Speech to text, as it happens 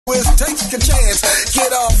take a chance. Get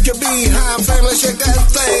off your behind, family, shake that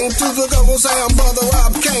thing. To the double sound, Brother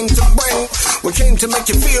Rob came to bring. We came to make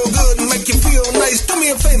you feel good and make you feel nice. Do me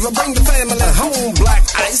a favor, bring the family home, Black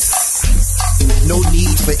Ice. No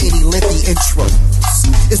need for any lengthy intros.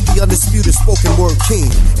 It's the undisputed spoken word king,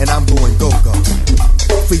 and I'm going go-go.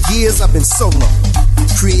 For years I've been solo.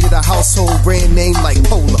 Created a household brand name like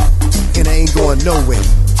Polo, and I ain't going nowhere.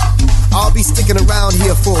 I'll be sticking around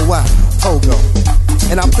here for a while, Pogo.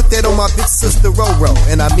 And I put that on my big sister Roro,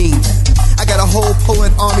 and I mean that. I got a whole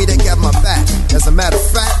poet army that got my back. As a matter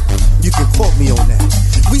of fact, you can quote me on that.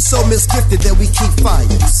 We so misgifted that we keep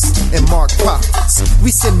fires and mark prophets.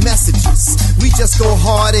 We send messages. We just go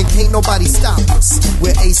hard and can't nobody stop us.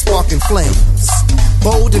 We're A-sparking flames.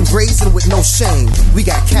 Bold and brazen with no shame. We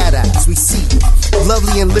got cat eyes, we see it.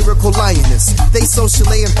 Lovely and lyrical lioness. They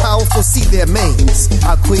socially and powerful, see their manes.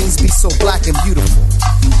 Our queens be so black and beautiful.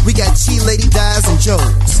 We got G-Lady Dies and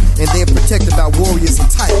Joes, and they're protected by warriors and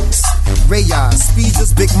titans. Rayas, Speeders,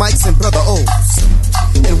 Big Mikes, and Brother O's.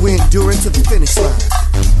 And we're enduring to the finish line.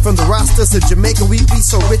 From the rosters of Jamaica, we be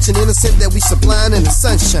so rich and innocent that we sublime in the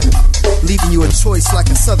sunshine, leaving you a choice like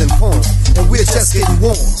a southern poem. And we're just getting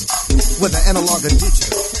warm, whether analog or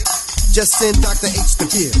digital. Just send Dr. H the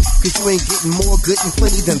bill, cause you ain't getting more good and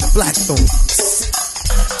plenty than the Blackthorns.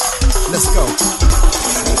 Let's go.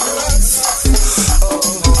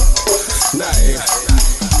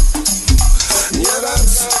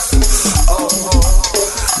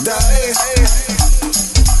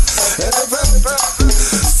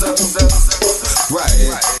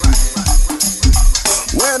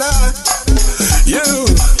 When you,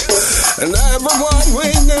 and everyone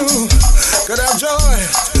we knew could have joy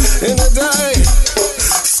in the day,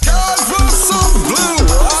 skies were so blue,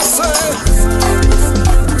 I said,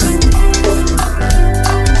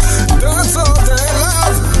 dance all day,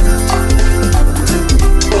 love,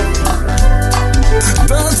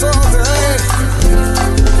 dance all day,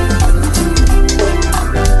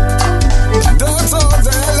 dance all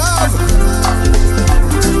day, love.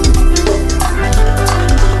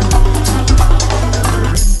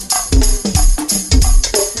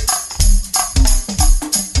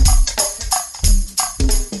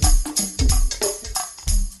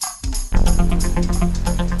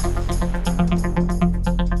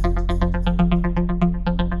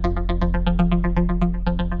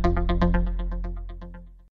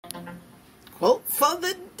 Quote for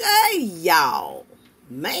the day, y'all.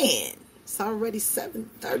 Man, it's already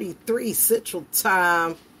 7:33 Central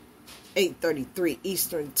Time, 8:33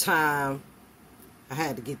 Eastern Time. I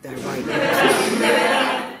had to get that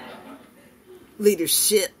right.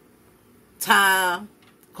 Leadership time.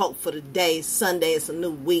 Quote for the day. Sunday, it's a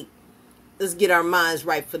new week. Let's get our minds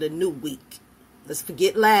right for the new week. Let's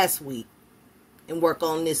forget last week and work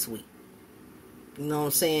on this week. You know what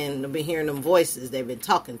I'm saying? I've been hearing them voices. They've been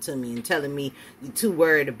talking to me and telling me you're too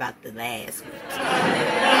worried about the last week.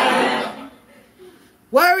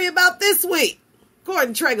 Worry about this week.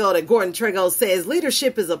 Gordon Trego says,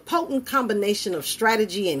 leadership is a potent combination of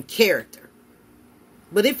strategy and character.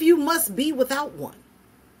 But if you must be without one,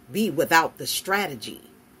 be without the strategy.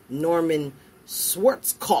 Norman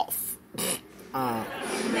Schwarzkopf.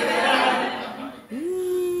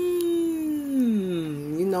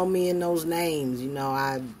 You know me and those names. You know,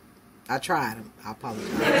 I tried them. I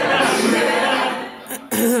apologize.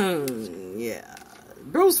 Yeah.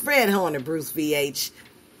 Bruce Fred Horner, Bruce VH.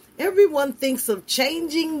 Everyone thinks of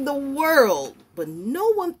changing the world, but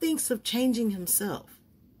no one thinks of changing himself.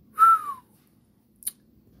 Whew.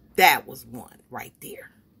 That was one right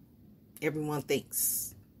there. Everyone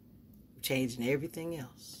thinks of changing everything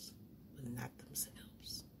else, but not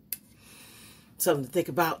themselves. Something to think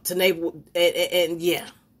about tonight. And yeah,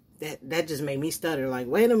 that just made me stutter. Like,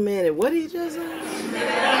 wait a minute, what did he just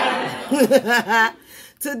say?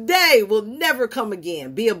 Today will never come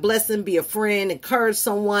again. Be a blessing, be a friend, encourage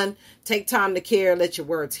someone, take time to care, let your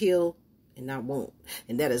words heal and not wound.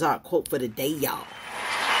 And that is our quote for the day, y'all.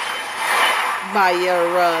 By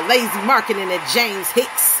your lazy marketing at James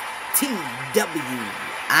Hicks,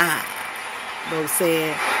 TWI. You know what I'm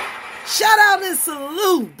saying? Shout out and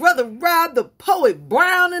salute Brother Rob, the Poet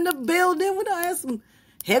Brown in the building. We done had some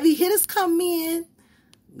heavy hitters come in.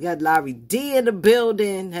 We got Larry D in the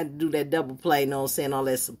building. Had to do that double play, you know what I'm saying? All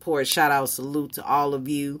that support. Shout out, salute to all of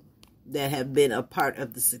you that have been a part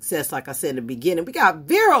of the success. Like I said in the beginning, we got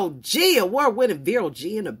Vero G, award-winning Vero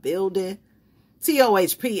G in the building.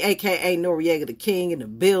 TOHP, a.k.a. Noriega the King in the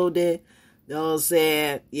building. You know what I'm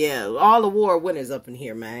saying? Yeah, all award winners up in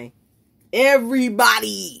here, man.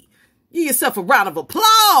 Everybody, give yourself a round of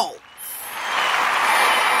applause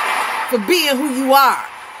for being who you are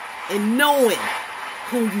and knowing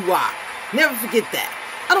who you are. Never forget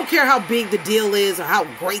that. I don't care how big the deal is or how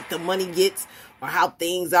great the money gets or how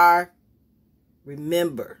things are.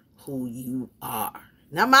 Remember who you are.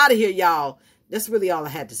 Now I'm out of here, y'all. That's really all I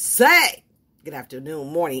had to say. Good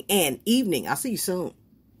afternoon, morning, and evening. I'll see you soon.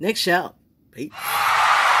 Next show. Peace.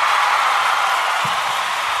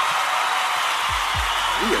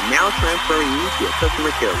 We are now transferring you to a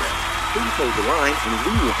customer care rep. Please hold the line and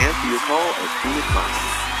we will answer your call as soon as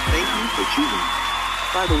possible. Thank you for choosing us.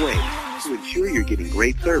 By the way, to ensure you're getting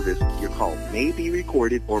great service, your call may be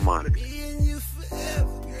recorded or monitored.